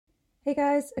Hey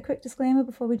guys, a quick disclaimer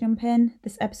before we jump in.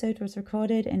 This episode was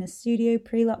recorded in a studio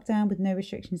pre-lockdown with no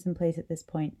restrictions in place at this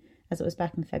point, as it was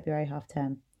back in February half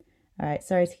term. Alright,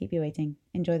 sorry to keep you waiting.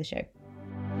 Enjoy the show.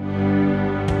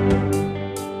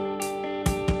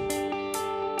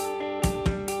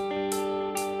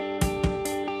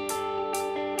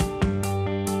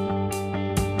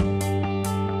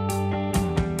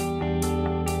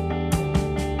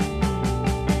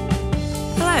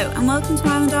 Hello and welcome to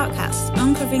Ireland Artcast,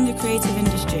 uncovering the creative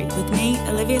industry with me,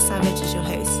 Olivia Savage, as your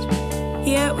host.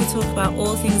 Here we talk about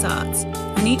all things arts,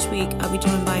 and each week I'll be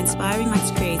joined by inspiring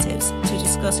arts creatives to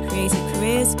discuss creative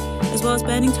careers as well as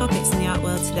burning topics in the art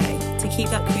world today to keep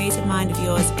that creative mind of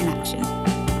yours in action.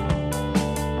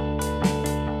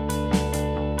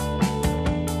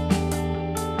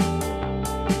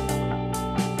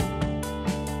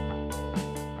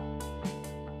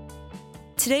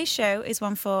 Today's show is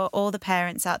one for all the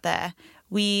parents out there.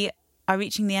 We are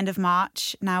reaching the end of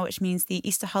March now, which means the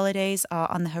Easter holidays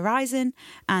are on the horizon,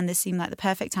 and this seemed like the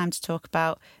perfect time to talk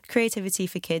about creativity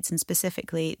for kids and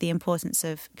specifically the importance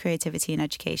of creativity in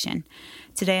education.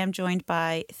 Today I'm joined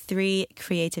by three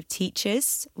creative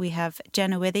teachers. We have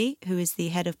Jenna Withey, who is the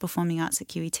Head of Performing Arts at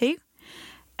QE2,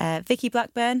 Vici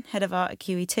Blackburn, Head of Art at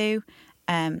QE2,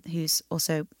 who's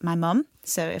also my mum,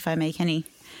 so if I make any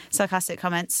sarcastic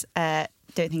comments,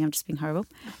 don't think I'm just being horrible.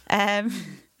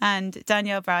 And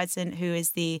Danielle Bridson, who is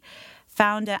the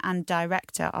founder and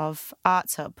director of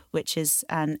Arts Hub, which is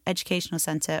an educational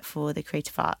centre for the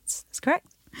creative arts. That's correct.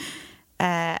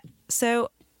 So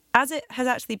as it has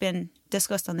actually been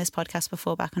discussed on this podcast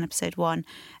before, back on episode 1,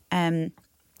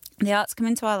 the arts come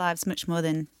into our lives much more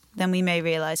than we may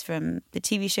realise, from the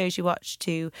TV shows you watch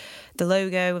to the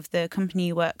logo of the company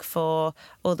you work for,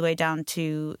 all the way down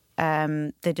to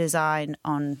the design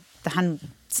on the hand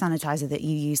sanitizer that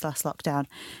you used last lockdown.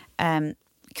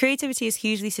 Creativity is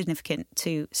hugely significant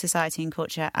to society and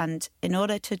culture, and in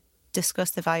order to discuss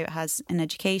the value it has in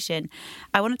education,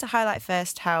 I wanted to highlight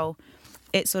first how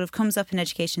it sort of comes up in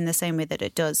education the same way that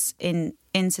it does in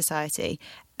society.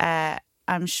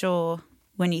 I'm sure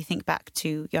when you think back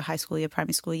to your high school, your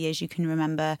primary school years, you can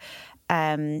remember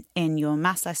in your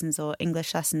maths lessons or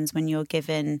English lessons when you're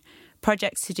given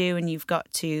projects to do and you've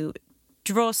got to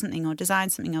draw something or design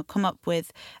something or come up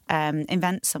with,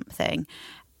 invent something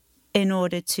in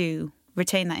order to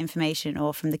retain that information,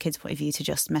 or from the kids' point of view to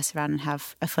just mess around and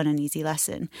have a fun and easy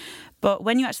lesson. But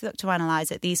when you actually look to analyse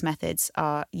it, these methods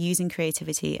are using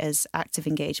creativity as active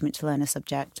engagement to learn a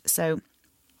subject. So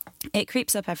it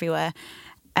creeps up everywhere.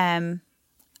 And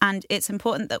it's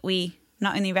important that we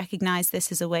not only recognise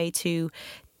this as a way to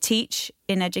teach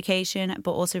in education,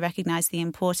 but also recognise the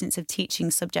importance of teaching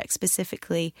subjects specific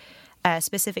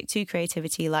to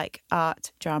creativity like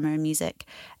art, drama and music,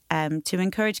 to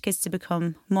encourage kids to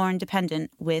become more independent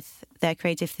with their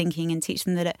creative thinking and teach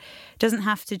them that it doesn't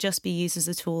have to just be used as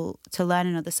a tool to learn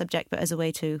another subject, but as a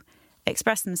way to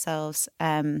express themselves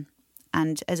and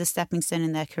as a stepping stone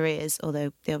in their careers,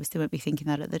 although they obviously won't be thinking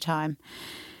that at the time.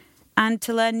 And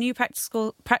to learn new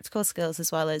practical skills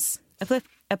as well as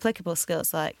applicable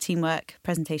skills like teamwork,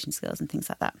 presentation skills and things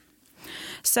like that.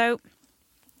 So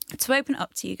to open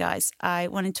up to you guys, I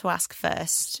wanted to ask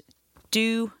first,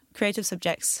 do creative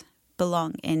subjects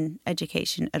belong in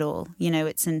education at all? You know,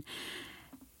 it's an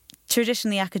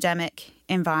traditionally academic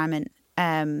environment,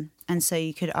 and so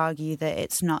you could argue that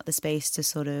it's not the space to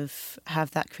sort of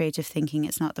have that creative thinking.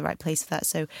 It's not the right place for that.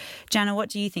 So, Jenna, what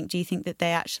do you think? Do you think that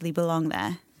they actually belong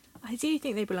there? I do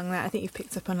think they belong there. I think you've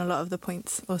picked up on a lot of the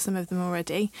points, or some of them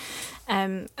already.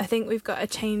 I think we've got a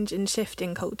change and shift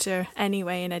in culture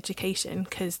anyway in education,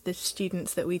 because the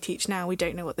students that we teach now, we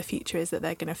don't know what the future is that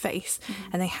they're going to face,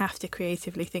 and they have to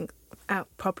creatively think out,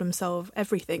 problem solve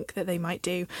everything that they might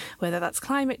do, whether that's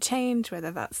climate change, whether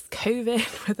that's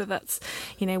COVID, whether that's,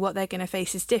 you know, what they're going to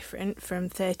face is different from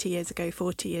 30 years ago,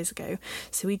 40 years ago.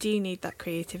 So we do need that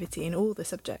creativity in all the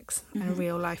subjects and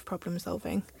real life problem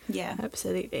solving. Yeah,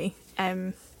 absolutely.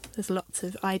 There's lots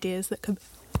of ideas that come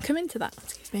into that.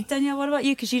 Excuse me. Danielle, what about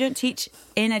you? Because you don't teach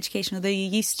in education, although you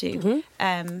used to.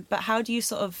 But how do you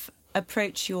sort of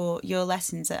approach your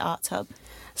lessons at Arts Hub?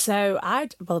 So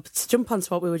to jump onto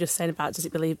what we were just saying about does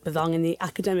it really belong in the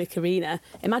academic arena,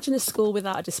 imagine a school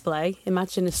without a display,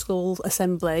 imagine a school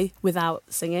assembly without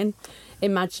singing,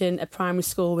 imagine a primary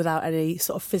school without any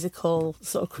sort of physical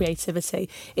sort of creativity.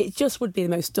 It just would be the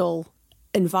most dull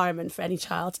environment for any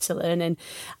child to learn in.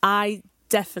 I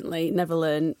definitely never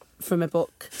learned from a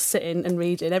book, sitting and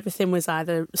reading. Everything was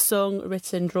either sung,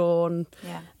 written, drawn,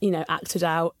 acted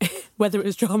out whether it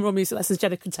was drama or music lessons.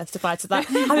 Jenna can testify to that,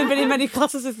 having been in many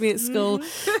classes with me at school.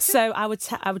 So I would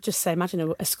just say,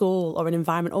 imagine a school or an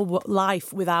environment or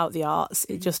life without the arts.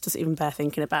 It just doesn't even bear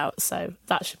thinking about. So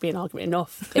that should be an argument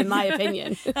enough, in my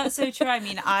opinion. That's so true. I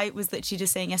mean, I was literally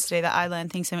just saying yesterday that I learn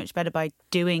things so much better by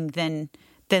doing than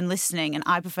listening, and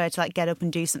I prefer to like get up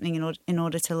and do something in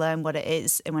order to learn what it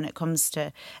is, and when it comes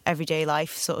to everyday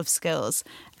life sort of skills.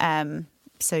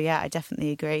 So yeah, I definitely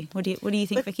agree. What do you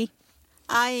think, Vicky?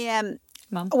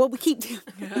 Mum? Well, we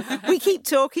keep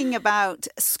talking about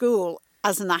school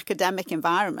as an academic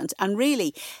environment, and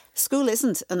really school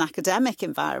isn't an academic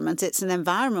environment. It's an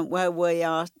environment where we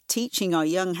are teaching our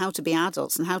young how to be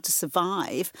adults and how to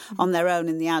survive on their own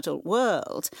in the adult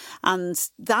world. And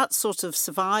that sort of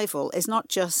survival is not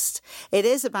just, it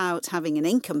is about having an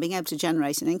income, being able to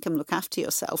generate an income, look after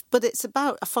yourself, but it's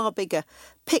about a far bigger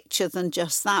picture than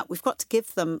just that. We've got to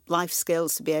give them life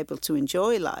skills to be able to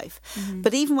enjoy life.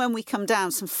 But even when we come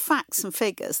down, some facts and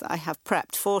figures that I have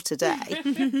prepped for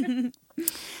today.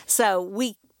 So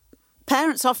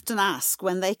parents often ask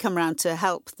when they come round to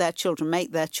help their children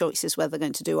make their choices, whether they're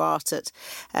going to do art at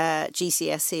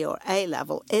GCSE or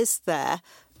A-level, is there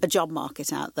a job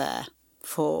market out there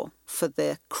for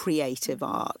the creative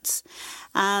arts?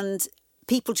 And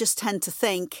people just tend to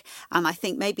think, and I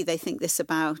think maybe they think this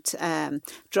about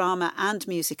drama and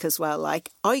music as well,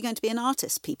 like, are you going to be an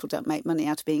artist? People don't make money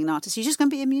out of being an artist. You're just going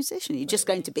to be a musician. You're just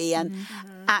going to be an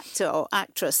actor or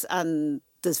actress, and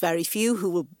there's very few who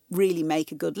will really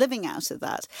make a good living out of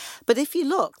that. But if you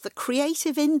look, the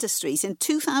creative industries in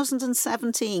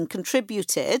 2017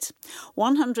 contributed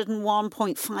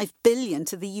 101.5 billion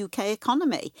to the UK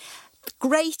economy,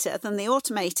 greater than the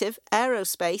automotive,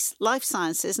 aerospace, life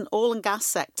sciences and oil and gas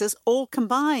sectors all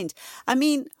combined. I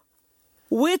mean,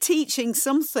 we're teaching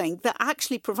something that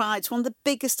actually provides one of the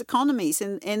biggest economies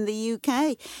in the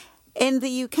UK. In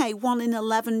the UK, 1 in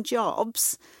 11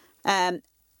 jobs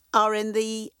are in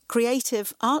the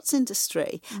creative arts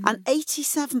industry, and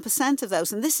 87% of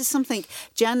those, and this is something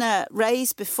Jenna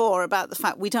raised before about the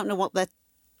fact we don't know what the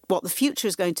future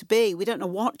is going to be. We don't know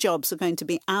what jobs are going to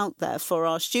be out there for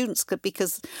our students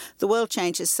because the world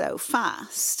changes so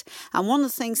fast. And one of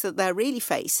the things that they're really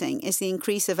facing is the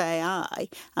increase of AI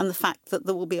and the fact that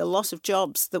there will be a lot of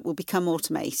jobs that will become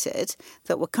automated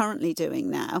that we're currently doing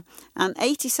now. And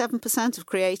 87% of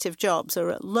creative jobs are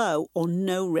at low or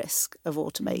no risk of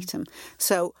automating.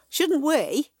 So shouldn't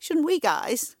we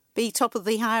guys be top of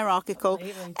the hierarchical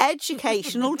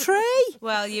educational tree?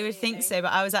 Well, you would think so,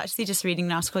 but I was actually just reading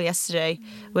an article yesterday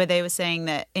where they were saying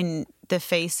that in the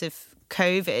face of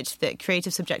COVID, that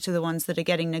creative subjects are the ones that are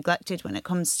getting neglected when it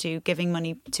comes to giving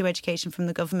money to education from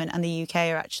the government, and the UK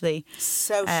are actually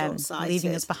so short-sighted,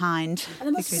 leaving us behind. And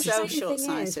the most so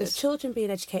short-sighted. With children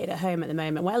being educated at home at the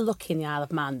moment, we're lucky in the Isle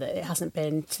of Man that it hasn't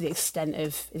been to the extent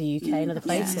of the UK and other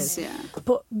places. Yes, yeah.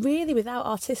 But really, without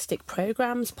artistic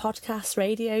programmes, podcasts,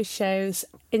 radio shows,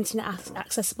 internet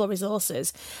accessible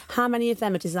resources, how many of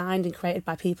them are designed and created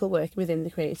by people working within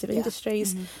the creative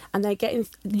industries? And they're getting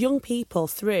young people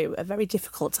through a very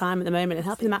difficult time at the moment and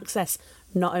helping them access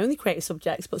not only creative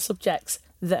subjects but subjects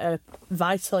that are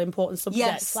vital, important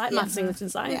subjects like maths, English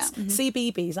and science.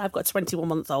 CBBS. I've got a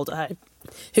 21-month-old at home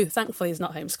who thankfully is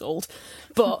not homeschooled,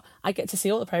 but I get to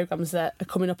see all the programmes that are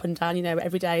coming up and down,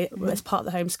 every day as part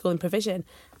of the homeschooling provision.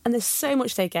 And there's so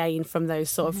much they gain from those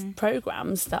sort of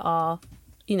programmes that are,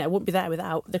 wouldn't be there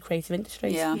without the creative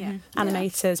industries.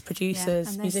 Animators, producers,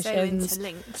 and they're musicians. so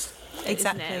interlinked.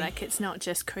 Exactly. Isn't it? Like, it's not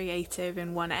just creative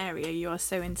in one area. You are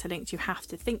so interlinked. You have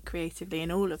to think creatively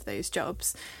in all of those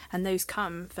jobs, and those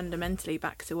come fundamentally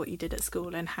back to what you did at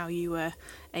school and how you were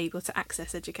able to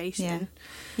access education.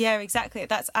 Yeah, exactly.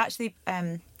 That's actually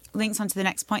links onto the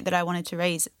next point that I wanted to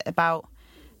raise about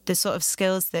the sort of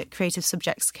skills that creative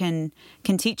subjects can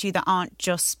teach you that aren't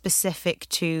just specific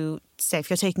to, say, if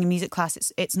you're taking a music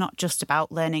class, it's not just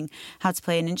about learning how to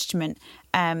play an instrument.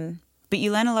 But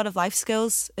you learn a lot of life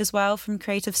skills as well from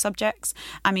creative subjects.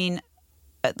 I mean,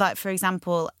 like, for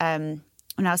example, when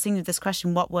I was thinking of this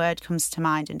question, what word comes to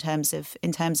mind in terms of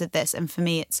this? And for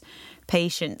me, it's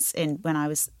patience. When I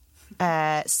was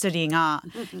studying art,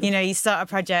 you start a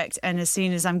project, and as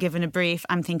soon as I'm given a brief,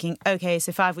 I'm thinking, okay,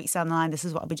 so 5 weeks down the line, this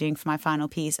is what I'll be doing for my final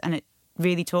piece. And it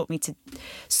really taught me to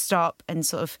stop and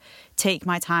sort of take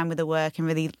my time with the work and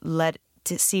really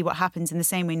to see what happens, in the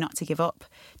same way not to give up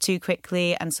too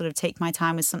quickly and sort of take my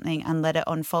time with something and let it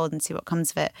unfold and see what comes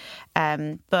of it.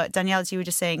 But Danielle, as you were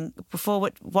just saying before,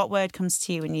 what word comes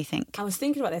to you when you think? I was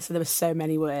thinking about this and there were so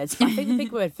many words. But I think the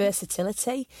big word,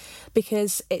 versatility,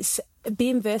 because it's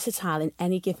being versatile in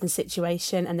any given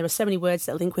situation, and there are so many words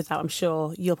that link with that. I'm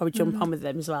sure you'll probably jump on with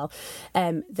them as well.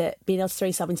 That being able to throw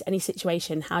yourself into any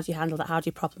situation, how do you handle that? How do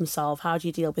you problem solve? How do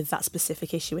you deal with that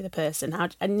specific issue with a person?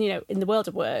 And in the world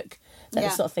of work, they're the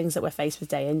sort of things that we're faced with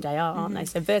day in, day out, aren't they?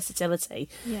 So versatility,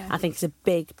 I think, is a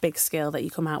big, big skill that you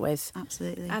come out with.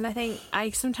 Absolutely. And I think I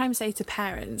sometimes say to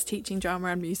parents teaching drama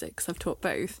and music, because I've taught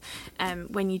both,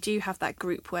 when you do have that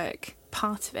group work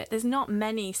part of it, there's not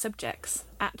many subjects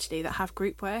actually that have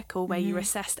group work or where you're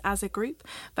assessed as a group,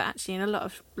 but actually in a lot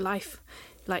of life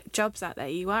jobs out there,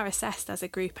 you are assessed as a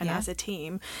group and as a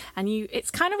team, and it's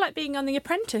kind of like being on The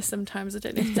Apprentice sometimes. I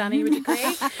don't know if Danny would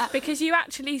agree, because you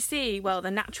actually see, well,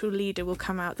 the natural leader will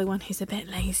come out, the one who's a bit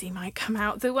lazy might come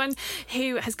out, the one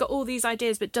who has got all these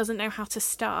ideas but doesn't know how to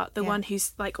start, the one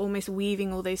who's almost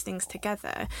weaving all those things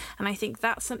together. And I think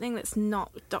that's something that's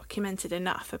not documented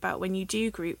enough about when you do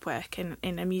group work in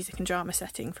a music and drama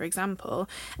setting, for example.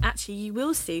 Actually, you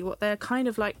will see what they're kind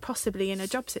of like possibly in a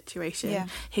job situation,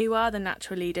 who are the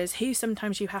natural leaders, who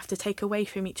sometimes you have to take away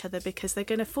from each other because they're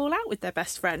going to fall out with their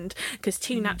best friend, because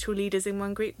two natural leaders in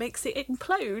one group makes it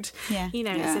implode.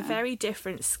 It's a very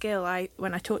different skill.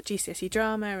 When I taught GCSE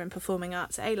drama and performing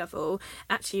arts at A-level,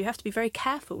 actually you have to be very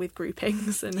careful with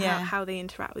groupings and how they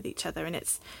interact with each other, and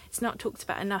it's not talked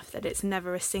about enough that it's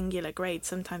never a singular grade.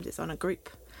 Sometimes it's on a group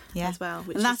as well,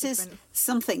 which and that is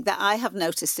something that I have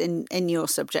noticed in your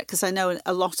subject, because I know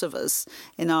a lot of us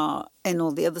in all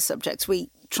the other subjects, we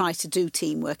try to do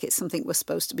teamwork. It's something we're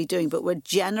supposed to be doing, but we're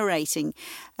generating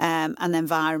an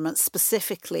environment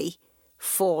specifically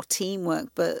for teamwork.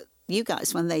 But you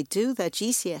guys, when they do their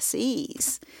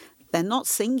GCSEs, they're not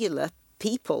singular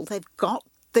people. They've got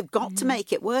to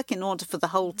make it work in order for the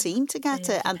whole team to get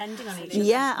it. And depending on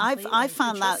each other. I've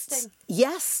found that.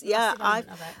 Yes,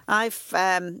 I've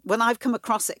when I've come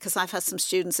across it, because I've had some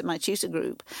students in my tutor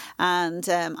group, and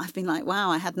I've been like, wow,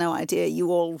 I had no idea you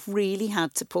all really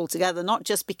had to pull together, not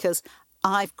just because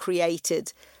I've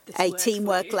created a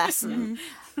teamwork lesson.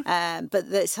 But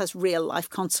this has real life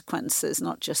consequences,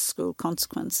 not just school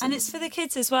consequences. And it's for the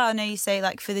kids as well. I know you say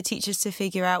for the teachers to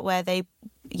figure out where they,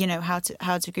 how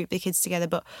to group the kids together,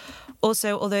 but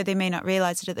also, although they may not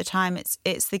realise it at the time,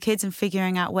 it's the kids and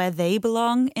figuring out where they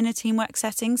belong in a teamwork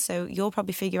setting. So you'll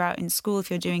probably figure out in school, if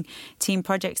you're doing team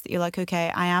projects, that you're like,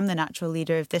 okay, I am the natural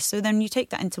leader of this. So then you take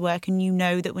that into work, and you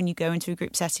know that when you go into a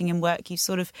group setting and work, you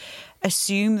sort of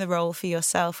assume the role for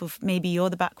yourself of maybe you're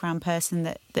the background person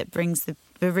that brings the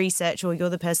research, or you're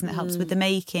the person that helps with the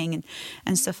making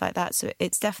and stuff like that. So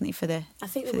it's definitely for the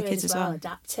kids as well.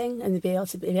 Adapting and be able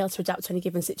to adapt to any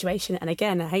given situation. And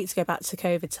again, I hate to go back to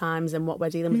COVID times and what we're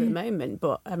dealing with at the moment,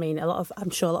 but I mean, I'm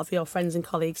sure a lot of your friends and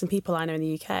colleagues and people I know in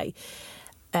the UK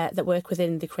that work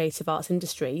within the creative arts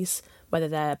industries, whether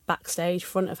they're backstage,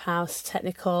 front of house,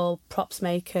 technical, props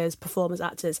makers, performers,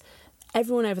 actors,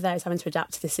 everyone over there is having to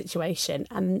adapt to this situation,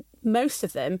 and most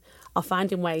of them are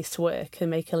finding ways to work and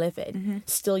make a living,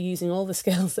 still using all the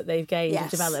skills that they've gained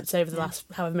and developed over the last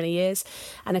however many years.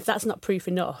 And if that's not proof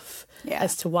enough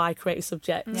as to why creative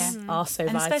subjects are so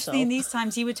vital. And especially in these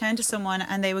times, you would turn to someone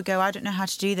and they would go, I don't know how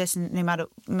to do this, and I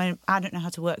don't know how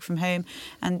to work from home.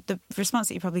 And the response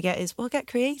that you probably get is, well, get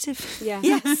creative.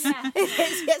 Yes,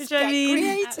 get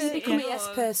creative. You become a yes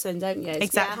person, don't you?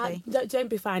 Exactly. Don't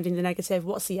be finding the negative.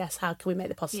 What's the yes? How can we make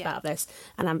the positive out of this?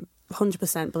 And I'm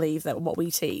 100% believe that what we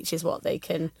teach is what they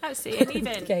can. Absolutely,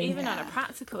 and even on a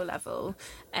practical level,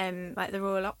 like the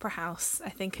Royal Opera House, I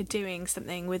think, are doing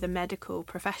something with a medical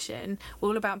profession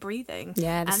all about breathing.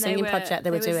 Yeah, the singing project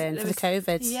they were doing for the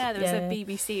COVID. Yeah, there was a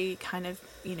BBC kind of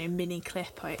mini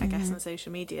clip, I guess, on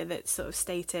social media that sort of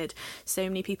stated so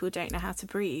many people don't know how to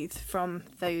breathe from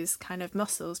those kind of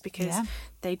muscles because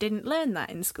they didn't learn that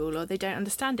in school, or they don't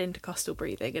understand intercostal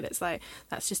breathing, and it's like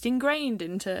that's just ingrained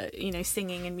into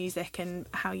singing and music and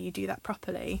how you do that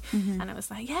properly. And I was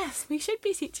like, yes, we should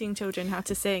be teaching children how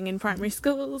to sing in primary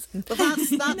schools. Well,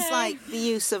 that's like the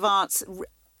use of arts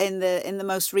in the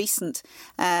most recent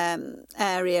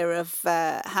area of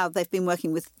how they've been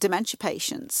working with dementia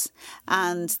patients,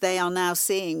 and they are now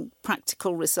seeing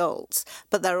practical results,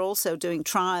 but they're also doing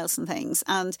trials and things.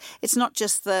 And it's not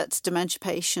just that dementia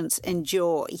patients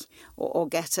enjoy or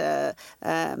get a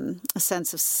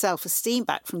sense of self-esteem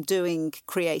back from doing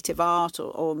creative art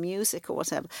or music or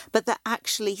whatever, but they're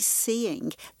actually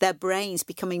seeing their brains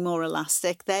becoming more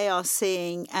elastic. They are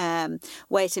seeing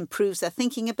where it improves their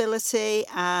thinking ability,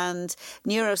 and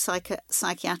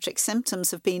neuropsychiatric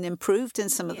symptoms have been improved in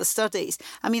some of the studies.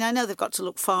 I mean, I know they've got to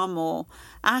look far more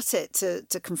at it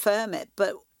to confirm it,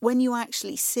 but when you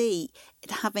actually see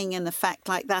having an effect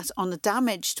like that on a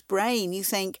damaged brain, you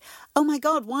think, oh my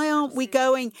God, why aren't we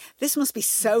going, this must be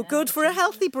so good for a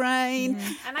healthy brain.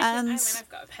 And I've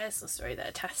got a personal story that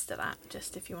attests to that,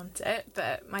 just if you want it.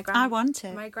 But my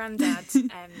granddad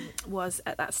was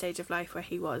at that stage of life where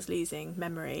he was losing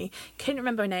memory, couldn't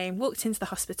remember a name, walked into the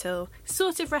hospital,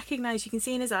 sort of recognised, you can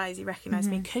see in his eyes, he recognised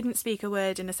me, couldn't speak a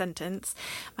word in a sentence.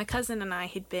 My cousin and I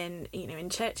had been, in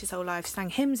church his whole life, sang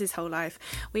hymns his whole life.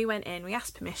 We went in, we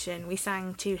asked permission, we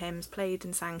sang 2 hymns, played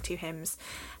and sang 2 hymns,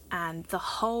 and the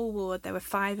whole ward, there were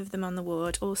 5 of them on the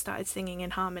ward, all started singing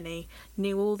in harmony,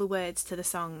 knew all the words to the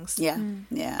songs.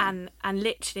 And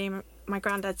literally my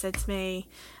granddad said to me,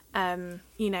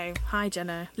 hi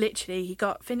Jenna, literally he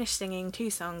got finished singing 2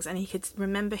 songs and he could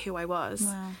remember who I was.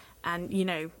 Wow. And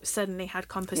suddenly had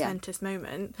compos mentis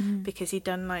moment because he'd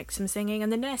done like some singing,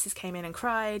 and the nurses came in and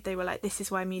cried. They were like, this is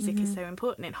why music is so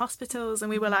important in hospitals. And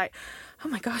we were like, oh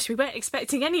my gosh, we weren't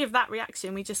expecting any of that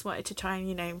reaction. We just wanted to try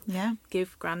and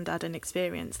give granddad an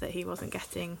experience that he wasn't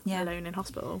getting alone in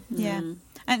hospital. And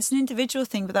it's an individual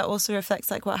thing, but that also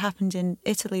reflects like what happened in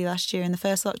Italy last year in the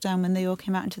first lockdown, when they all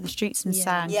came out into the streets and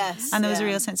sang. And there was a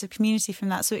real sense of community from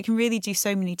that. So it can really do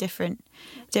so many different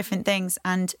things.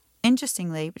 And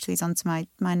interestingly, which leads on to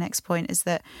my next point, is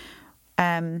that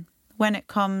when it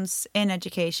comes in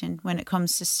education, when it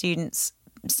comes to students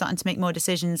starting to make more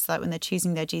decisions, like when they're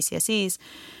choosing their GCSEs,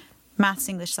 maths,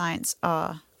 English, science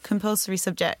are compulsory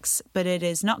subjects, but it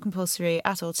is not compulsory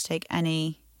at all to take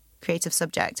any creative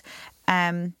subject.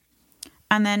 And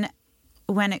then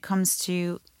when it comes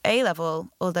to A-level,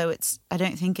 although I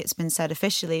don't think it's been said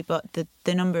officially, but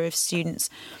the number of students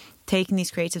taking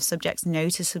these creative subjects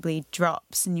noticeably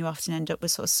drops, and you often end up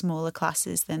with sort of smaller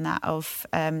classes than that of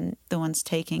the ones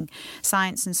taking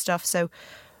science and stuff. So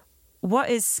what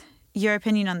is your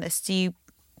opinion on this? Do you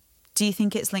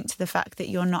think it's linked to the fact that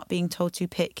you're not being told to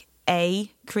pick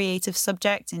a creative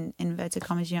subject? In inverted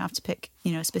commas, you don't have to pick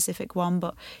a specific one,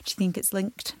 but do you think it's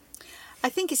linked? I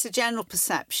think it's a general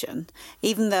perception,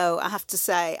 even though I have to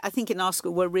say, I think in our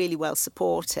school we're really well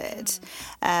supported.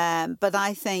 But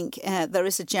I think there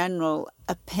is a general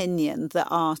opinion that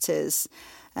art is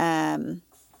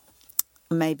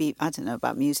maybe, I don't know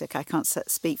about music, I can't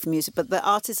speak for music, but that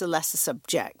art is a lesser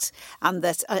subject, and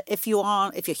that if you're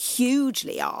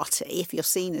hugely arty, if you're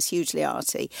seen as hugely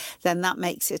arty, then that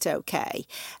makes it okay.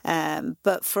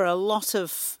 But for a lot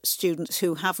of students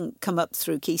who haven't come up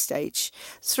through Key Stage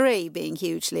 3 being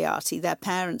hugely arty, their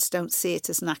parents don't see it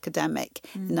as an academic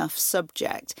enough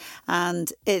subject,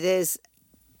 and it's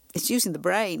using the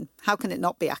brain. How can it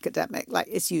not be academic? Like,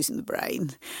 it's using the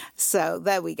brain. So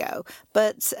there we go.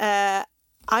 But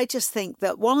I just think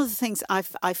that one of the things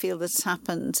I feel that's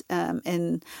happened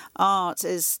in art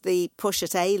is the push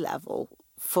at A-level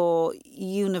for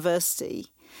university,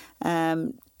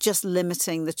 just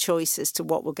limiting the choices to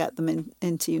what will get them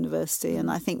into university.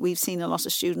 And I think we've seen a lot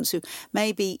of students who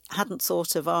maybe hadn't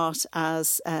thought of art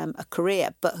as a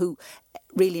career, but who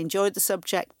really enjoyed the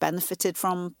subject, benefited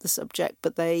from the subject,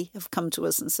 but they have come to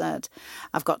us and said,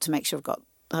 I've got to make sure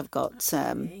I've got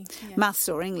maths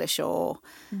or English or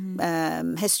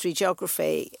history,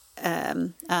 geography,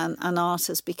 and art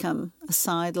has become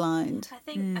sidelined. I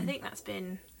think that's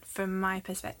been, from my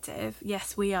perspective,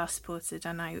 yes, we are supported,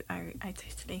 and I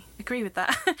totally agree with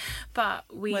that. But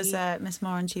we was Miss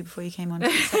Moore on to you before you came on to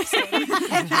this episode?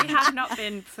 We have not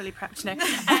been fully prepped, no.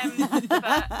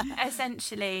 But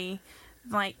essentially,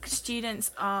 like,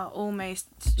 students are almost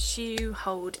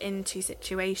shoe-holed into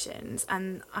situations,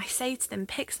 and I say to them,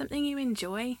 pick something you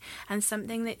enjoy and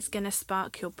something that's going to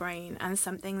spark your brain and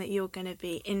something that you're going to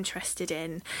be interested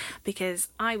in, because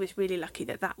I was really lucky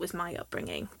that was my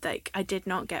upbringing. Like, I did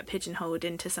not get pigeonholed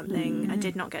into something. I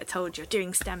did not get told you're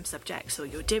doing STEM subjects or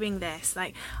you're doing this.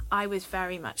 Like, I was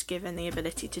very much given the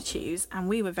ability to choose, and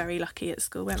we were very lucky at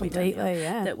school, weren't we,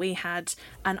 Danielle, that we had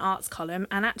an arts column,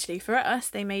 and actually for us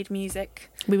they made music.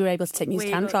 We were able to take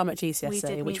music and drama at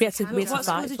GCSE, which we had to fight for. What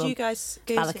school did you guys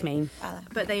go to?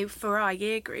 But for our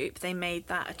year group, they made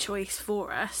that a choice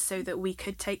for us so that we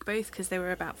could take both, because there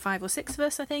were about 5 or 6 of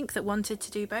us, I think, that wanted to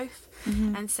do both.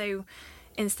 And so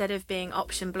instead of being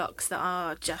option blocks that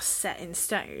are just set in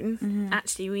stone,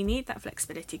 actually we need that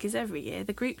flexibility, because every year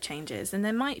the group changes, and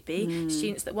there might be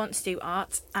students that want to do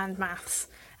art and maths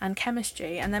and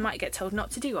chemistry, and they might get told not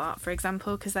to do art, for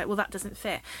example, because that doesn't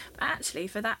fit. But actually,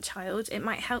 for that child, it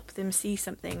might help them see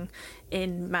something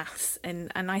in maths.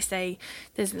 And I say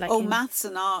there's like... maths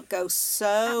and art go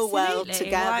so well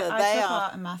together. I took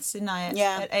art and maths, didn't I?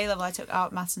 At A-level, I took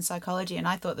art, maths and psychology, and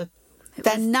I thought the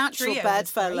They're natural trio was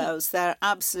bedfellows. They're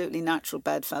absolutely natural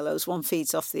bedfellows. One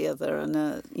feeds off the other, and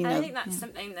you know. And I think that's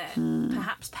something that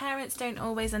perhaps parents don't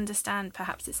always understand.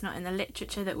 Perhaps it's not in the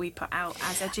literature that we put out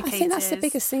as educators. I think that's the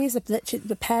biggest thing is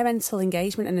the parental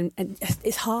engagement, and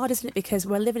it's hard, isn't it? Because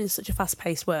we're living in such a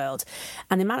fast-paced world,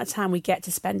 and the amount of time we get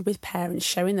to spend with parents,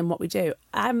 showing them what we do.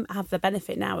 I have the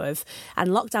benefit now of, and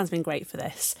lockdown's been great for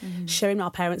this, showing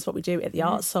our parents what we do at the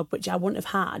Arts Hub, which I wouldn't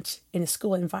have had in a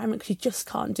school environment because you just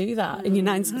can't do that in your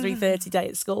 9 to 3:30 day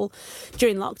at school.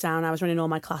 During lockdown, I was running all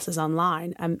my classes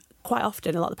online, and quite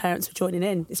often a lot of the parents were joining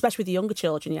in, especially with the younger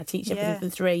children. I teach everything from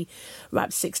 3 right up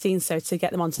to 16, so to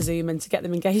get them onto Zoom and to get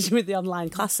them engaging with the online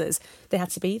classes, they had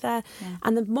to be there.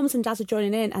 And the mums and dads are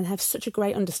joining in and have such a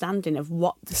great understanding of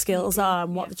what the skills are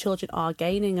and what the children are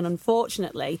gaining. And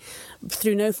unfortunately,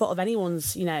 through no fault of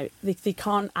anyone's, they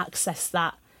can't access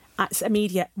that. It's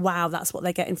immediate, wow, that's what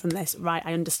they're getting from this. Right,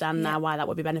 I understand now why that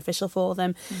would be beneficial for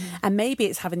them. And maybe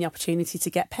it's having the opportunity to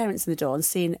get parents in the door and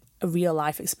seeing a real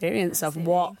life experience of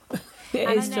what it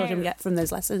is children get from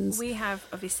those lessons. We have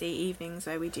obviously evenings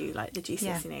where we do like the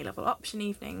GCSE and A-level option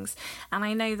evenings. And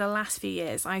I know the last few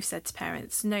years I've said to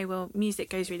parents, no, well,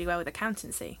 music goes really well with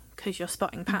accountancy because you're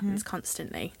spotting patterns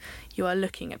constantly. You are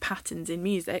looking at patterns in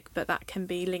music, but that can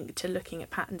be linked to looking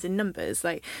at patterns in numbers.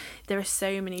 Like, there are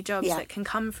so many jobs that can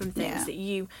come from things that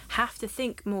you have to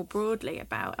think more broadly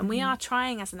about. And we are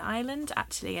trying as an island,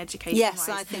 actually, education-wise,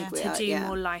 I think we to are, do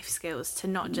more life skills, to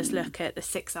not just look at the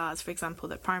 6 hours, for example,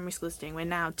 that primary schools are doing. We're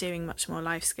now doing much more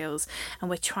life skills, and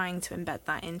we're trying to embed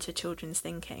that into children's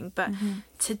thinking. But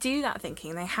to do that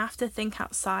thinking, they have to think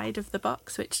outside of the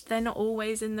box, which they're not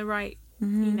always in the right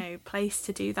place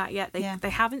to do that yet. They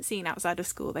haven't seen outside of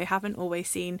school. They haven't always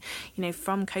seen,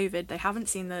 from COVID, they haven't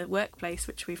seen the workplace,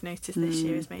 which we've noticed this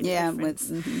year has made a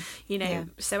difference.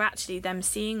 So actually them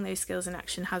seeing those skills in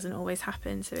action hasn't always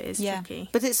happened, so it is tricky.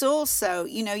 But it's also,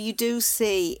 you do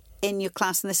see in your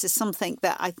class, and this is something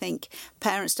that I think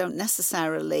parents don't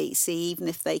necessarily see, even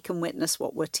if they can witness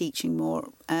what we're teaching more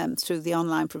through the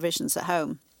online provisions at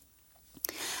home.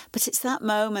 But it's that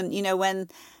moment, when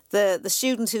the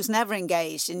student who's never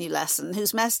engaged in your lesson,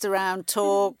 who's messed around,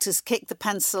 talked, has kicked the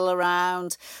pencil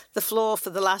around the floor for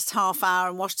the last half hour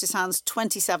and washed his hands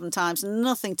 27 times,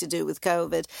 nothing to do with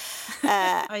COVID.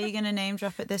 Are you going to name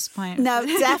drop at this point? No,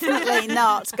 definitely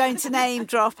not going to name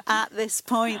drop at this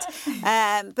point.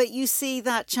 But you see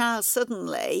that child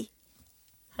suddenly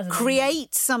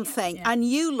create something and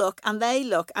you look and they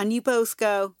look and you both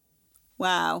go,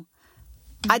 wow.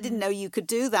 I didn't know you could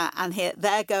do that. And here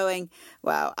they're going,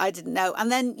 wow, I didn't know.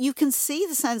 And then you can see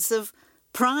the sense of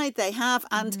pride they have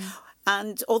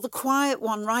or the quiet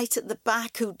one right at the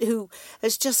back who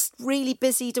has just really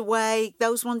busied away.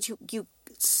 Those ones you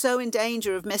so in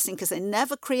danger of missing because they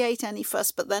never create any fuss,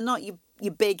 but they're not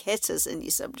your big hitters in your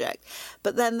subject.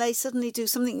 But then they suddenly do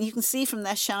something. You can see from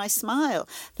their shy smile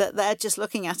that they're just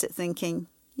looking at it thinking,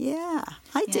 yeah,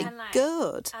 I did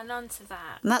good. And on to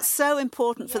that. And that's so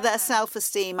important for their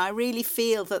self-esteem. I really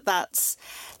feel that's,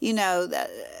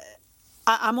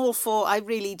 I'm all for, I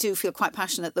really do feel quite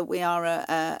passionate that we are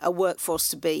a workforce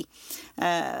to be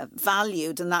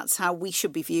valued, and that's how we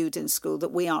should be viewed in school,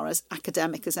 that we are as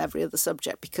academic as every other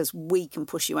subject because we can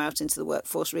push you out into the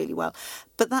workforce really well.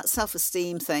 But that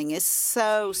self-esteem thing is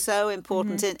so, so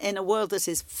important in a world that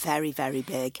is very, very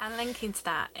big. And linking to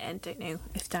that, I don't know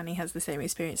if Danny has the same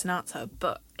experience in Arts Hub,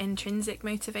 but intrinsic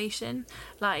motivation,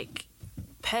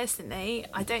 personally,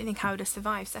 I don't think I would have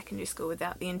survived secondary school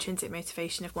without the intrinsic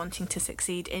motivation of wanting to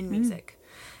succeed in music.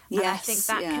 And I think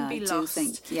that can be lost.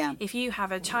 If you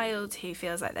have a child who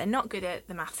feels like they're not good at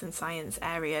the maths and science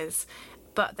areas,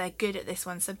 but they're good at this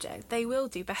one subject, they will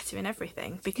do better in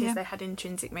everything because they had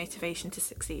intrinsic motivation to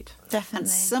succeed. Definitely. And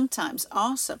sometimes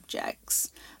our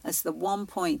subjects, as the one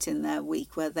point in their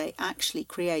week where they actually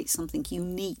create something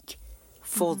unique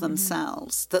for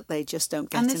themselves that they just don't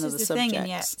get in other subjects. And this is the thing, and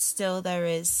yet still there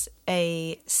is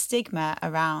a stigma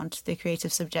around the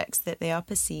creative subjects that they are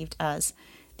perceived as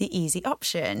the easy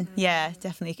option. Yeah,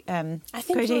 definitely. I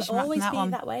think it will always be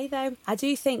that way, though. I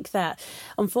do think that,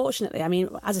 unfortunately, I mean,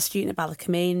 as a student at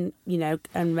Ballacomine,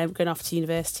 and going off to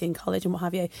university and college and what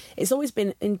have you, it's always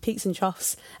been in peaks and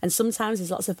troughs, and sometimes there's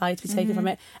lots of value to be taken from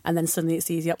it, and then suddenly it's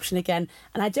the easy option again.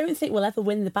 And I don't think we'll ever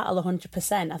win the battle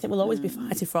 100%. I think we'll always be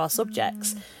fighting for our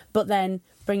subjects, but then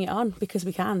bring it on because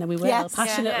we can and we will,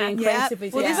 passionately and creatively.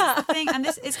 Well, this is the thing, and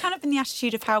this is kind of been the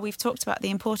attitude of how we've talked about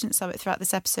the importance of it throughout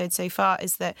this episode so far,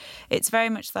 is that that it's very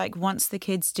much like once the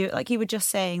kids do it, like you were just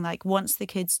saying, like once the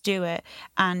kids do it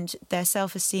and their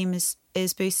self-esteem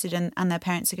is boosted and their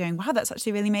parents are going, wow, that's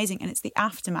actually really amazing. And it's the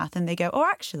aftermath and they go, oh,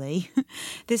 actually,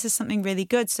 this is something really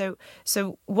good. So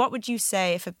what would you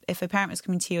say if a parent was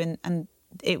coming to you and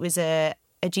it was a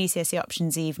GCSE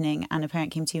options evening and a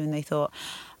parent came to you and they thought,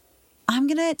 I'm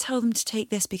going to tell them to take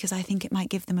this because I think it might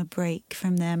give them a break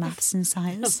from their maths and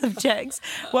science subjects.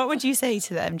 What would you say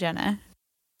to them, Jenna?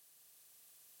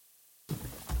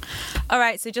 All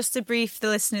right, so just to brief the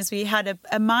listeners, we had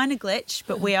a minor glitch,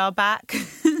 but we are back.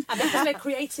 And because we're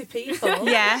creative people.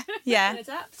 Yeah. Can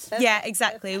adapt. Yeah,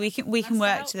 exactly. We can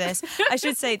work to this. I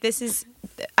should say this is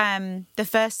the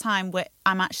first time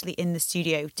I'm actually in the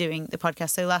studio doing the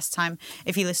podcast. So last time,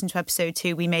 if you listen to episode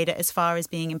 2, we made it as far as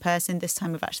being in person. This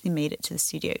time we've actually made it to the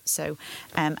studio. So,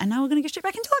 and now we're going to go straight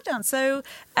back into lockdown. So,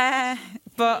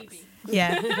 but maybe.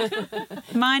 Yeah,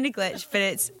 minor glitch,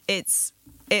 but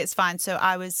it's fine. So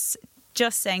I was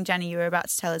just saying, Jenny, you were about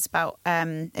to tell us about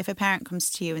if a parent comes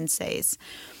to you and says,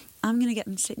 I'm going to get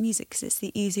them to take music because it's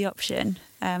the easy option.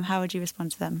 How would you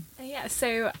respond to them? Yeah,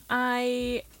 so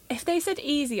if they said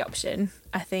easy option,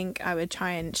 I think I would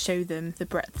try and show them the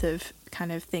breadth of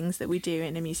kind of things that we do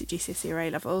in a music GCSE or A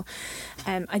level.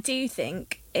 I do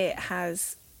think it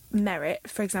has merit.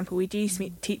 For example, we do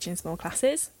teach in small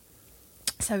classes.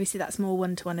 So obviously that's more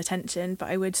one-to-one attention, but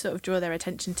I would sort of draw their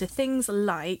attention to things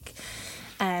like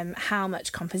how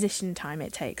much composition time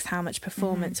it takes, how much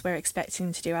performance we're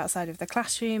expecting to do outside of the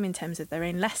classroom in terms of their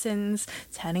own lessons,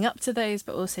 turning up to those,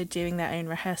 but also doing their own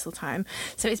rehearsal time.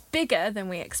 So it's bigger than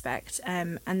we expect.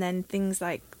 And then things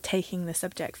like taking the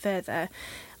subject further,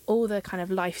 all the kind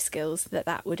of life skills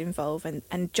that would involve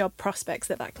and job prospects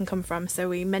that can come from. So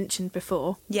we mentioned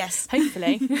before, yes,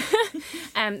 hopefully,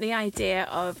 the idea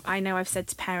of, I know I've said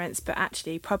to parents, but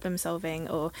actually problem solving,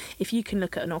 or if you can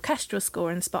look at an orchestral score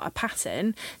and spot a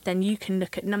pattern, then you can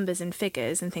look at numbers and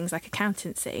figures and things like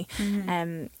accountancy.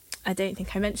 I don't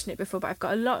think I mentioned it before, but I've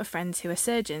got a lot of friends who are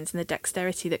surgeons, and the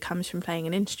dexterity that comes from playing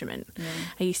an instrument.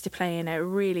 I used to play in a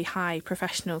really high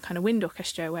professional kind of wind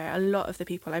orchestra where a lot of the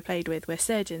people I played with were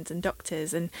surgeons and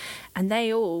doctors, and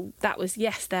they all, that was,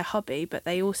 yes, their hobby, but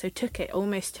they also took it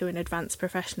almost to an advanced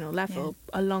professional level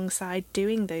alongside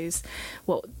doing those,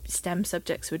 what STEM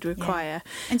subjects would require.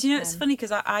 And do you know, it's funny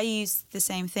because I use the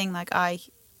same thing. Like I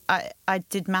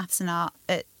did maths and art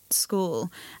at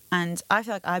school, and I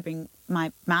feel like I bring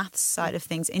my maths side of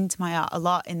things into my art a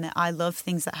lot, in that I love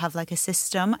things that have like a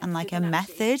system and like a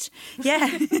method.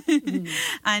 Yeah.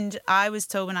 And I was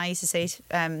told when I used to say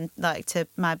like to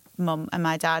my mum and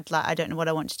my dad, like, I don't know what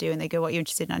I want to do, and they go, what are you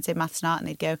interested in? I'd say maths and art, and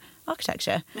they'd go,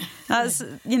 architecture. That's,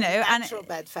 you know, natural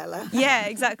bedfellow. Yeah,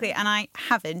 exactly. And I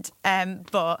haven't,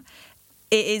 but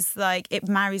it is like, it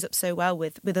marries up so well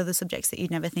with other subjects that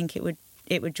you'd never think it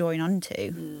would join on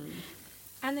to.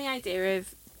 And the idea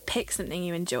of pick something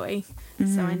you enjoy.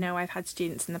 So I know I've had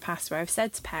students in the past where I've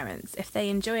said to parents, if they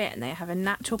enjoy it and they have a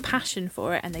natural passion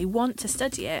for it and they want to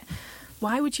study it,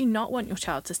 why would you not want your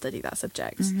child to study that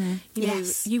subject? You know,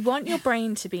 you want your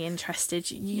brain to be interested.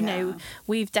 You know,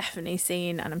 we've definitely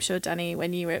seen, and I'm sure, Danny,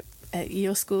 when you were at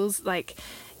your schools, like,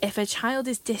 if a child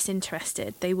is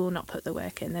disinterested, they will not put the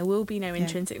work in. There will be no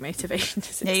intrinsic motivation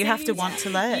to succeed. Yeah, you have to want to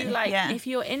learn. If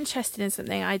you're interested in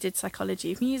something, I did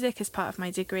psychology of music as part of my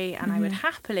degree, and I would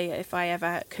happily, if I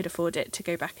ever could afford it, to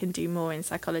go back and do more in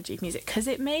psychology of music, because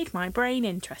it made my brain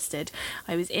interested.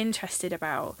 I was interested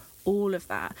about all of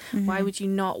that. Why would you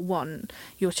not want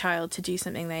your child to do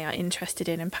something they are interested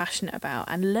in and passionate about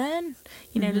and learn?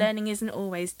 You know, learning isn't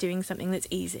always doing something that's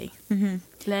easy.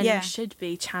 Learning should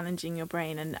be challenging your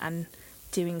brain and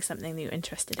doing something that you're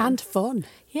interested in. And fun.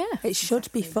 Yeah. It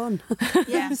should be fun.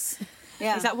 Yes.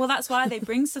 Yeah. Exactly. Well, that's why they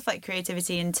bring stuff like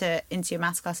creativity into your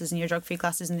maths classes and your geography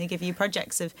classes, and they give you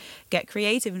projects of get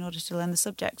creative in order to learn the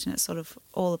subject, and it's sort of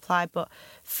all applied. But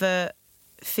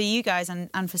for you guys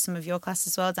and for some of your class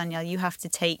as well, Danielle, you have to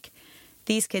take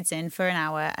these kids in for an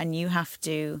hour and you have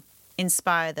to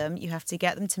inspire them. You have to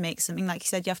get them to make something, like you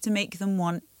said, you have to make them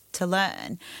want to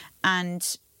learn.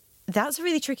 And that's a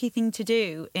really tricky thing to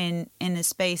do in a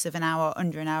space of an hour,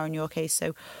 under an hour in your case.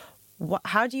 So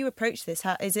how do you approach this?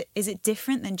 How is it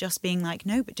different than just being like,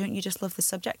 no, but don't you just love the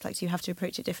subject? Like, do you have to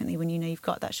approach it differently when you know you've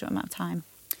got that short amount of time?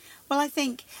 Well, I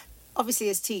think, obviously,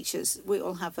 as teachers, we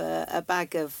all have a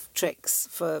bag of tricks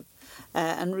for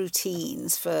and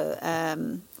routines for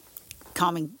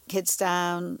calming kids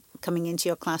down, coming into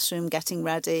your classroom, getting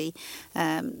ready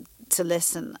to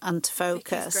listen and to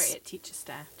focus. Vicky's great at teacher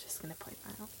stare, just going to point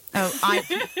that out. Oh,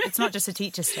 it's not just a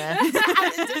teacher stare.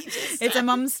 It's a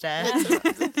mum stare.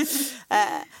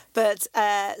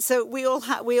 So we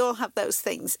all have those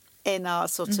things. in our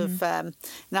sort of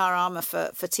in our armour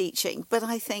for teaching. But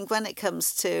I think when it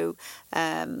comes to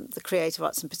the creative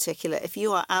arts in particular, if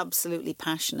you are absolutely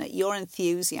passionate, your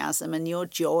enthusiasm and your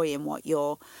joy in what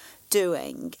you're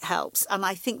doing helps. And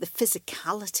I think the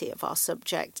physicality of our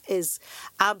subject is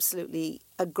absolutely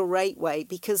a great way,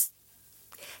 because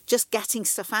just getting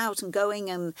stuff out and going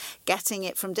and getting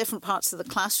it from different parts of the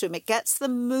classroom, it gets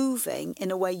them moving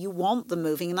in a way you want them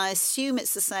moving. And I assume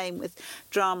it's the same with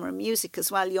drama and music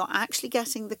as well. You're actually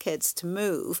getting the kids to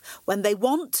move when they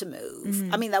want to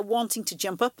move. I mean, they're wanting to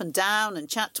jump up and down and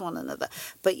chat to one another,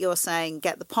 but you're saying,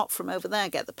 get the pot from over there,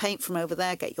 get the paint from over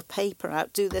there, get your paper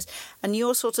out, do this. And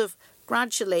you're sort of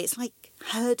gradually, it's like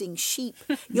herding sheep.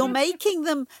 You're making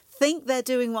them think they're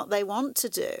doing what they want to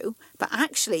do, but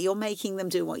actually you're making them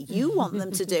do what you want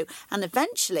them to do. And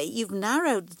eventually you've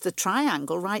narrowed the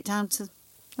triangle right down to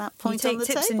that point on the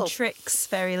table. You take tips and tricks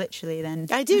very literally then.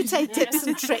 I do take tips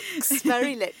and tricks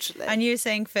very literally. And you were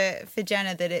saying for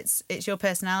Jenna that it's your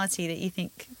personality that you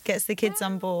think gets the kids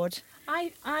on board.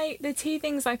 The two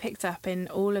things I picked up in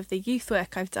all of the youth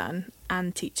work I've done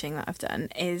and teaching that I've done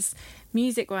is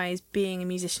music-wise, being a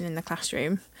musician in the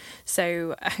classroom.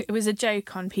 So it was a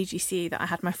joke on PGCE that I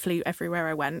had my flute everywhere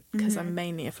I went, because I'm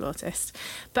mainly a flautist.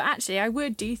 But actually, I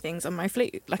would do things on my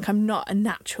flute. Like, I'm not a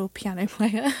natural piano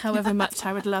player, however much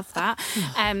I would love that.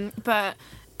 But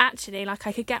actually, like,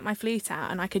 I could get my flute out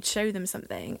and I could show them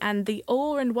something, and the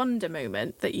awe and wonder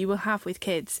moment that you will have with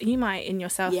kids, you might in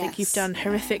yourself think you've done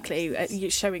horrifically at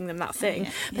you showing them that thing,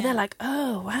 but they're like,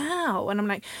 oh wow. And I'm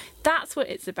like, that's what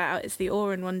it's about. It's the awe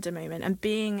and wonder moment. And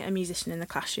being a musician in the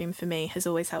classroom for me has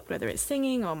always helped, whether it's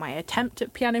singing or my attempt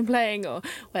at piano playing or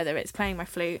whether it's playing my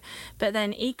flute, but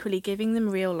then equally giving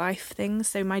them real life things.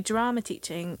 So my drama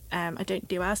teaching, I don't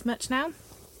do as much now.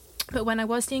 But when I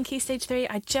was doing Key Stage 3,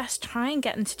 I just try and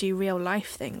get them to do real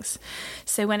life things.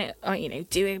 So when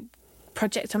do a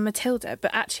project on Matilda,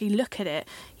 but actually look at it,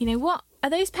 what, are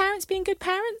those parents being good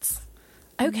parents?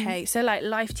 Okay, so like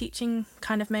life teaching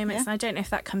kind of moments. And I don't know if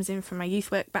that comes in from my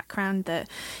youth work background, that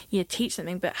you teach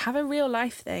something, but have a real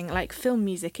life thing, like film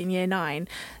music in year 9,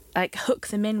 like hook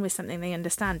them in with something they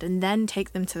understand and then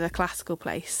take them to the classical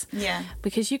place. Yeah.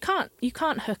 Because you can't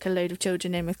hook a load of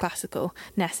children in with classical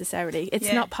necessarily.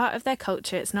 It's not part of their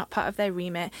culture, it's not part of their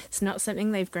remit, it's not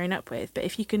something they've grown up with. But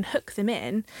if you can hook them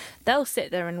in, they'll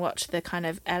sit there and watch the kind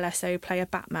of LSO play a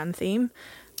Batman theme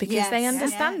because they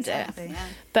understand it. Yeah.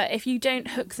 But if you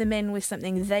don't hook them in with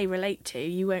something they relate to,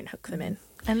 you won't hook them in.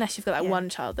 Unless you've got that one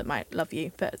child that might love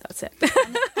you, but that's it.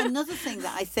 Another thing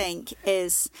that I think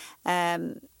is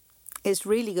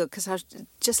really good, because I was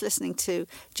just listening to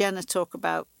Jenna talk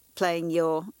about playing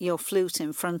your flute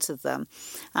in front of them,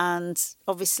 and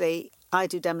obviously I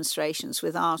do demonstrations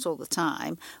with art all the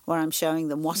time where I'm showing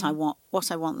them what I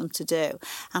want them to do,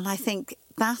 and I think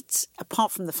that,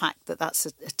 apart from the fact that that's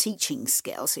a teaching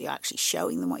skill, so you're actually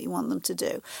showing them what you want them to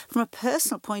do, from a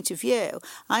personal point of view,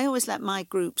 I always let my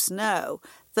groups know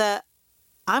that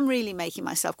I'm really making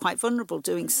myself quite vulnerable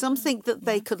doing something that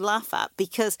they could laugh at,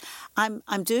 because I'm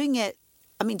doing it.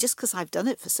 I mean, just because I've done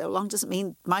it for so long doesn't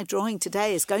mean my drawing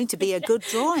today is going to be a good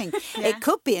drawing. It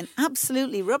could be an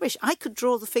absolutely rubbish. I could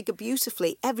draw the figure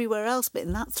beautifully everywhere else, but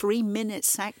in that 3-minute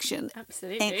section.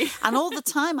 Absolutely. And all the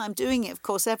time I'm doing it, of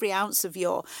course, every ounce of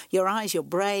your eyes, your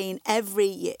brain,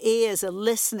 your ears are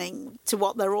listening to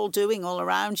what they're all doing all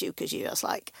around you, because you're just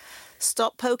like,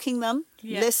 stop poking them,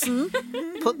 listen,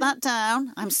 put that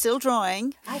down, I'm still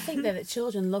drawing. I think that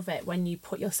children love it when you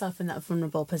put yourself in that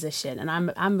vulnerable position. And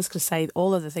I'm just going to say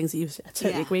all of the things that you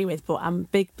totally agree with, but I'm a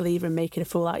big believer in making a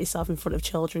fool out of yourself in front of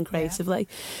children creatively.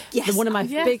 Yeah. Yes. One of my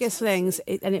biggest things,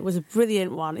 and it was a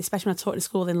brilliant one, especially when I taught in a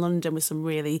school in London with some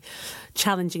really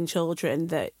challenging children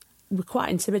that were quite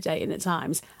intimidating at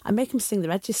times, I make them sing the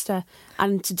register.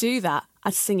 And to do that,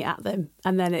 I'd sing it at them,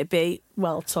 and then it'd be,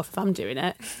 well, tough if I'm doing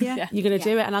it. Yeah. You're going to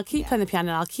do it, and I'll keep playing the piano,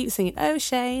 and I'll keep singing, oh,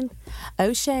 Shane,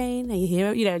 and you hear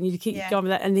it, and you keep going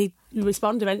with that, and he'd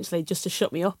respond eventually just to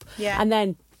shut me up. Yeah. And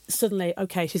then suddenly,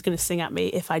 okay, she's going to sing at me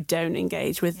if I don't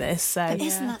engage with this. So. But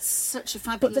isn't that such a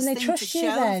fabulous thing to show them? But then they trust you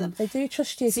then. They do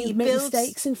trust you. So you make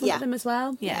mistakes in front of them as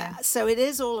well. Yeah. So it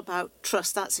is all about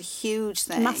trust. That's a huge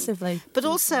thing. Massively. But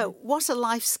also, what a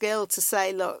life skill to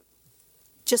say, look,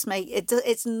 just make it.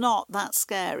 It's not that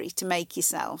scary to make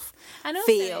yourself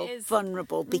feel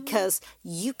vulnerable, because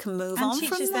you can move on from that.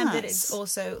 And teaches them that it's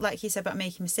also, like you said about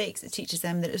making mistakes, it teaches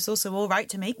them that it's also all right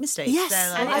to make mistakes. Yes,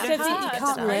 like, and I don't think you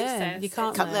can't learn. You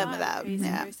can't learn without.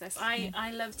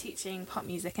 I love teaching pop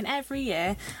music, and every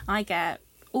year I get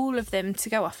all of them to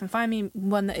go off and find me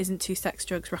one that isn't too sex,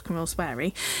 drugs, rock and roll,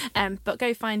 sweary, but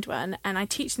go find one, and I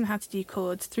teach them how to do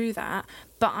chords through that.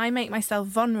 but I make myself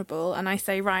vulnerable and I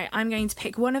say, right, I'm going to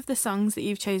pick one of the songs that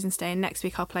you've chosen today and next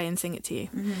week I'll play and sing it to you.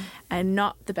 And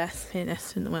not the best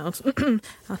pianist in the world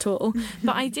at all,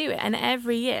 but I do it, and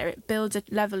every year it builds a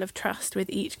level of trust with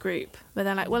each group where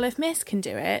they're like, well, if Miss can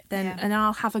do it, then and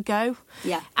I'll have a go.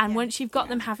 And once you've got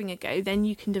them having a go, then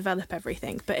you can develop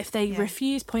everything. But if they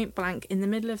refuse point blank in the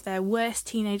middle of their worst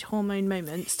teenage hormone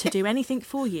moments to do anything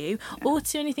for you or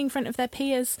to do anything in front of their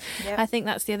peers, I think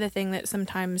that's the other thing that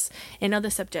sometimes in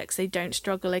other subjects they don't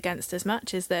struggle against as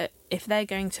much, is that if they're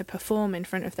going to perform in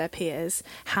front of their peers,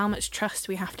 how much trust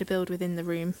we have to build within the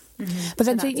room. But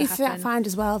then do you find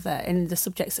as well that in the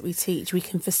subjects that we teach, we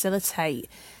can facilitate.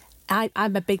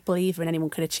 I'm a big believer in anyone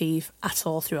can achieve at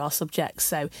all through our subjects.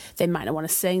 So they might not want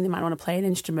to sing, they might not want to play an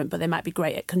instrument, but they might be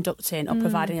great at conducting or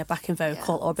providing a backing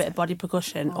vocal or a bit of body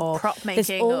percussion or prop making.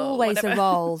 There's always or a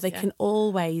role they can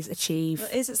always achieve. Well,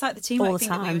 it's like the teamwork thing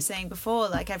that we were saying before,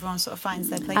 like everyone sort of finds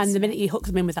their place. And the minute you hook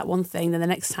them in with that one thing, then the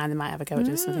next time they might have a go at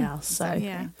doing something else. So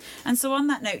And so on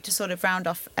that note, to sort of round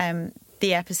off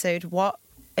the episode, what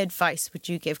advice would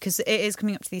you give? Because it is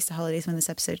coming up to the Easter holidays when this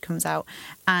episode comes out,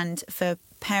 and for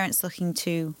parents looking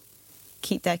to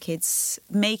keep their kids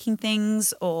making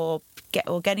things or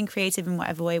getting creative in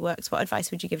whatever way works, what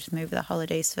advice would you give to them over the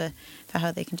holidays for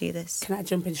how they can do this? Can I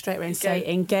jump in straight away and say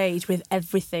engage with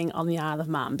everything on the Isle of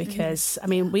Man? Because I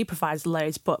mean, we provide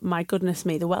loads, but my goodness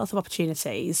me, the wealth of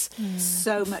opportunities,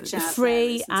 so much out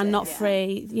free there, and not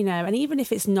free, you know. And even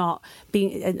if it's not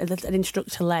being an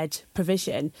instructor-led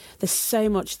provision, there's so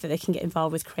much that they can get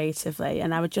involved with creatively.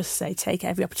 And I would just say take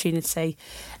every opportunity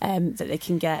that they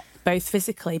can get, both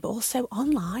physically but also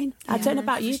online. I don't know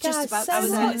about you guys. I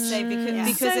was going to say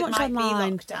because So it much might online.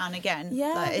 be locked down again.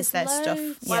 Yeah, like, is there there's stuff?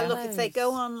 loads. Well, look, if they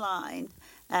go online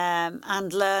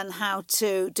and learn how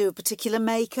to do a particular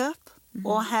makeup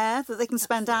or hair that they can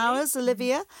spend hours,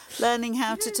 Olivia, learning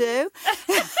how to do.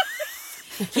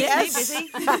 Yes.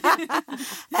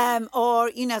 Or,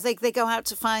 you know, they go out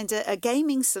to find a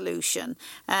gaming solution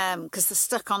because they're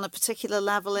stuck on a particular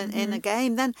level in a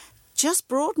game, then just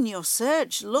broaden your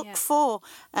search. Look for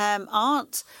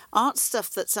art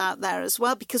stuff that's out there as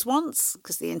well. Because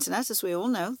the internet, as we all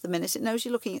know, the minute it knows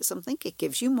you're looking at something, it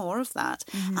gives you more of that.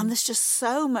 And there's just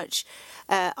so much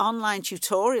online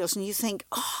tutorials, and you think,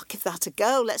 oh, give that a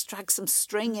go. Let's drag some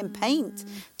string in paint,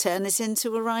 turn it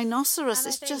into a rhinoceros.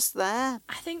 It's just there.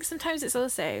 I think sometimes it's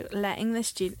also letting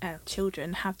the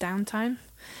children have downtime.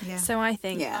 Yeah. So I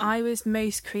think I was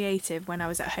most creative when I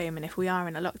was at home, and if we are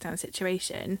in a lockdown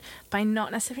situation, by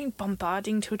not necessarily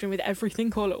bombarding children with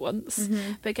everything all at once,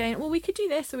 but going, well, we could do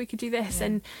this or we could do this,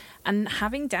 and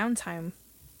having downtime.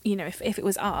 You know, if it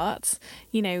was art,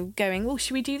 you know, going, well,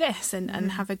 should we do this and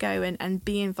have a go and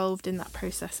be involved in that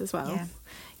process as well. Yeah.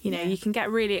 You know, you can get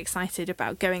really excited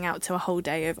about going out to a whole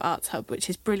day of Arts Hub, which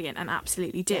is brilliant and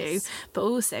absolutely do. Yes. But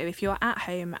also, if you're at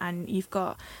home and you've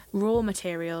got raw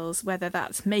materials, whether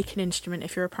that's make an instrument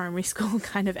if you're a primary school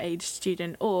kind of age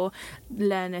student, or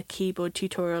learn a keyboard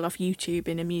tutorial off YouTube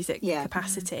in a music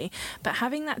capacity. But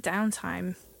having that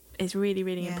downtime is really,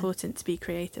 really important to be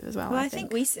creative as well. Well, I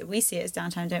think we see it as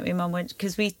downtime, don't we, Mum?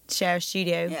 Because we share a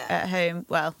studio at home.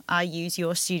 Well, I use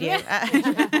your studio.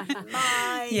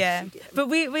 Studio. But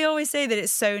we always say that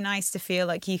it's so nice to feel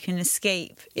like you can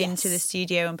escape into the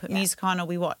studio and put music on, or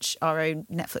we watch our own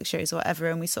Netflix shows or whatever,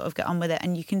 and we sort of get on with it,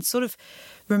 and you can sort of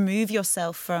remove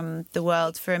yourself from the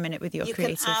world for a minute with your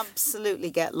creative. You can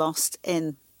absolutely get lost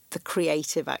in the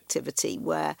creative activity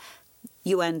where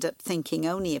you end up thinking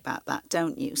only about that,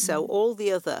 don't you? So all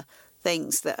the other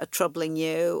things that are troubling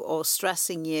you or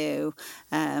stressing you,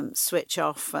 switch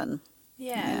off and...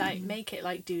 like make it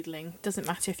like doodling. Doesn't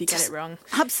matter if you get it wrong.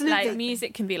 Absolutely. Like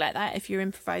music can be like that. If you're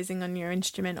improvising on your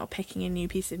instrument or picking a new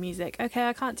piece of music, okay,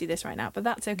 I can't do this right now, but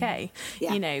that's okay.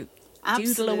 You know,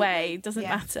 doodle away, doesn't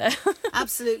matter.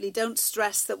 Absolutely. Don't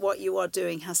stress that what you are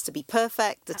doing has to be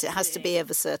perfect, that it has to be of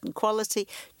a certain quality.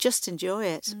 Just enjoy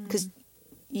it, because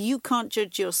you can't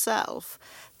judge yourself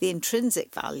the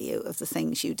intrinsic value of the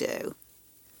things you do.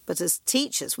 But as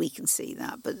teachers, we can see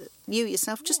that. But you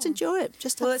yourself, just enjoy it.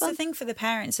 Just have fun. It's the thing for the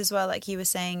parents as well. Like you were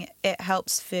saying, it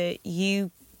helps for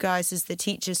you guys as the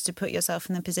teachers to put yourself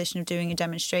in the position of doing a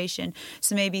demonstration.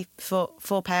 So maybe for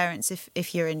parents,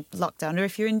 if you're in lockdown or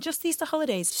if you're in just Easter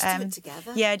holidays, just do it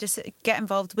together. Yeah, just get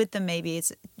involved with them. Maybe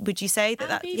would you say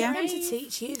that? Yeah, to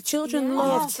teach you. Children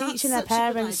love teaching their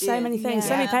parents so many things.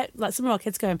 So many like some of our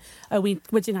kids going, we're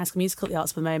doing High School Musical at the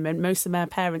Arts at the moment. Most of their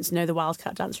parents know the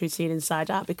Wildcat dance routine inside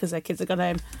out because their kids have gone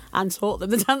home and taught them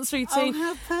the dance routine. Oh,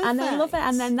 how perfect. And they love it.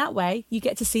 And then that way you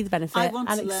get to see the benefit I want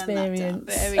and to experience.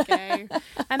 There we go.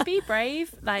 And be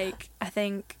brave. Like, I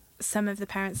think some of the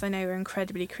parents I know are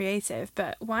incredibly creative,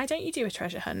 but why don't you do a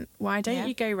treasure hunt? Why don't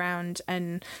you go around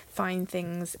and find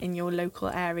things in your local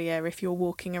area if you're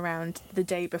walking around the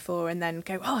day before, and then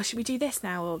go, oh, should we do this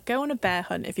now? Or go on a bear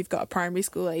hunt if you've got a primary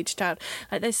school age child.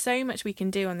 Like, there's so much we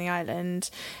can do on the island.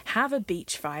 Have a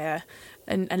beach fire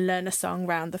and learn a song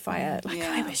round the fire.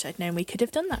 I wish I'd known we could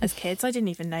have done that as kids. I didn't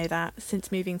even know that since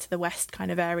moving to the west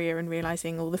kind of area and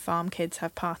realising all the farm kids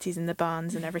have parties in the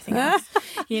barns and everything else.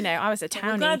 I was a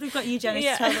townie. I'm glad we've got you, Jenny,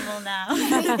 to tell them all now.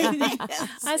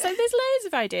 I was like, there's loads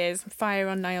of ideas. Fire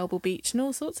on Niolble Beach and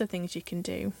all sorts of things you can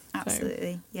do.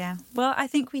 Absolutely, yeah. Well, I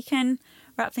think we can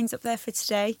wrap things up there for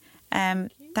today.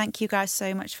 Thank you guys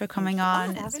so much for coming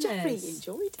on. I've really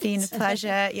enjoyed it. Been a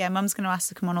pleasure. Yeah, Mum's going to ask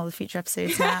to come on all the future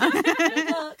episodes now.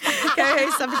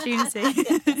 Co-host opportunity.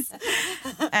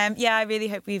 I really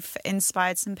hope we've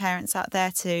inspired some parents out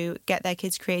there to get their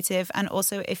kids creative. And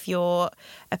also, if you're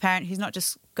a parent who's not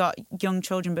just got young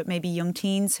children, but maybe young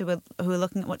teens who are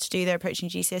looking at what to do, they're approaching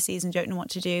GCSEs and don't know what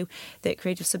to do, that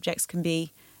creative subjects can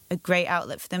be a great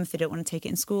outlet for them if they don't want to take it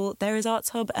in school. There is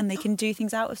Arts Hub and they can do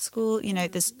things out of school.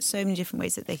 There's so many different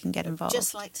ways that they can get involved.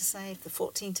 Just like to say, if the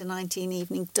 14 to 19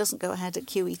 evening doesn't go ahead at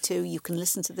QE2, you can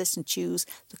listen to this and choose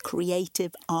the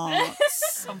creative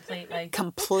arts.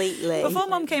 Completely. Before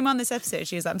Mum came on this episode,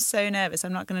 she was like, I'm so nervous,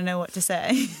 I'm not going to know what to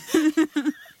say.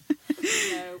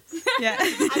 No. Yeah.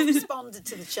 I've responded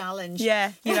to the challenge.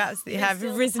 Yeah, you absolutely have.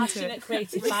 You've risen to it.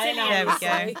 Creative fire now. There we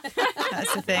go.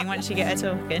 That's the thing, once you get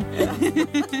her talking.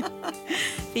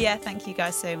 But yeah, thank you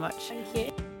guys so much. Thank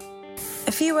you.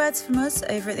 A few words from us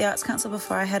over at the Arts Council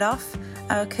before I head off.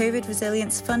 Our COVID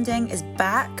resilience funding is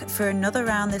back for another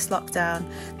round this lockdown.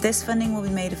 This funding will be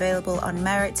made available on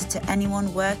merit to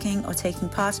anyone working or taking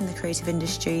part in the creative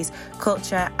industries,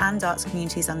 culture and arts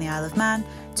communities on the Isle of Man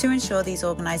to ensure these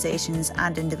organisations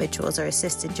and individuals are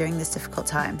assisted during this difficult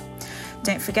time.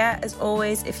 Don't forget, as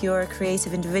always, if you're a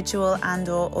creative individual and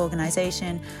or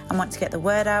organisation and want to get the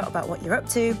word out about what you're up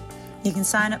to, you can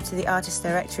sign up to the Artist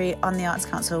Directory on the Arts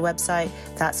Council website,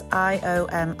 that's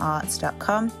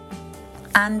iomarts.com.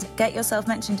 And get yourself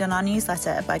mentioned in our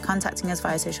newsletter by contacting us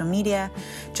via social media.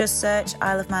 Just search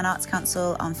Isle of Man Arts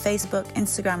Council on Facebook,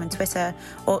 Instagram and Twitter,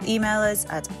 or email us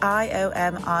at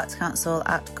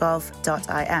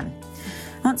iomartscouncil@gov.im.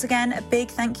 Once again, a big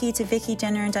thank you to Vici,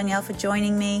 Jenna and Danielle for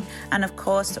joining me, and of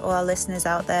course to all our listeners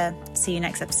out there. See you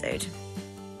next episode.